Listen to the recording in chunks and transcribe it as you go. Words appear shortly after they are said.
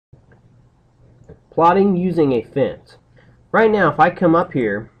Plotting using a fence. Right now, if I come up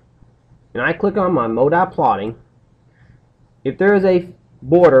here and I click on my MoDOT plotting, if there is a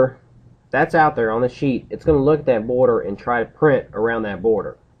border that's out there on the sheet, it's going to look at that border and try to print around that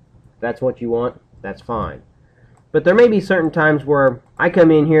border. If that's what you want, that's fine. But there may be certain times where I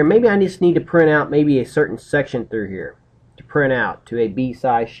come in here, maybe I just need to print out maybe a certain section through here to print out to a B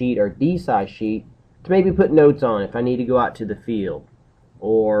size sheet or D size sheet to maybe put notes on if I need to go out to the field,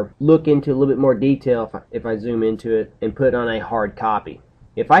 or look into a little bit more detail if I zoom into it and put on a hard copy.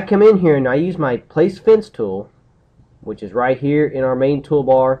 If I come in here and I use my Place Fence tool, which is right here in our main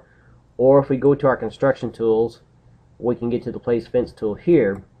toolbar, or if we go to our construction tools, we can get to the Place Fence tool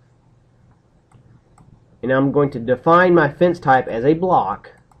here, and I'm going to define my fence type as a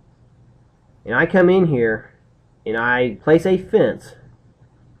block, and I come in here and I place a fence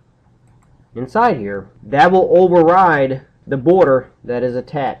inside here, that will override the border that is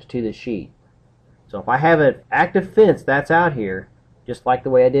attached to the sheet. So if I have an active fence that's out here, just like the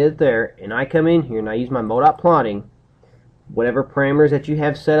way I did it there, and I come in here and I use my MoDOT plotting, whatever parameters that you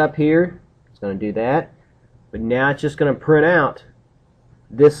have set up here, it's going to do that. But now it's just going to print out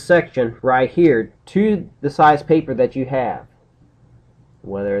this section right here to the size paper that you have.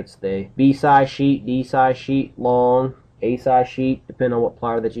 Whether it's the B size sheet, D size sheet, long, A size sheet, depending on what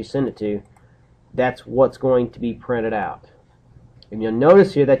plotter that you send it to, that's what's going to be printed out. And you'll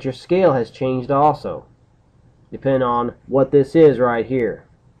notice here that your scale has changed also, depending on what this is right here.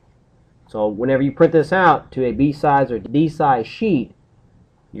 So whenever you print this out to a B size or D size sheet,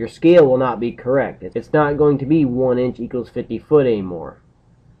 your scale will not be correct. It's not going to be 1 inch equals 50 foot anymore.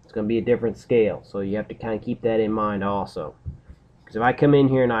 It's going to be a different scale, so you have to kind of keep that in mind also. Because if I come in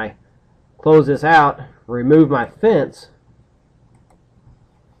here and I close this out, remove my fence,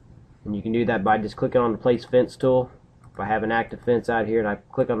 and you can do that by just clicking on the Place Fence tool. If I have an active fence out here and I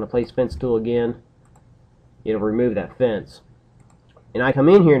click on the Place Fence tool again, it'll remove that fence. And I come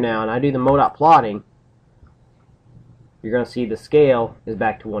in here now and I do the MoDOT plotting, you're going to see the scale is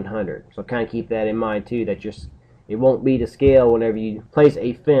back to 100. So kind of keep that in mind too, that it won't be to scale whenever you place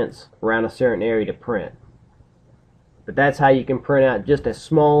a fence around a certain area to print. But that's how you can print out just a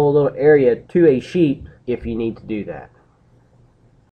small little area to a sheet if you need to do that.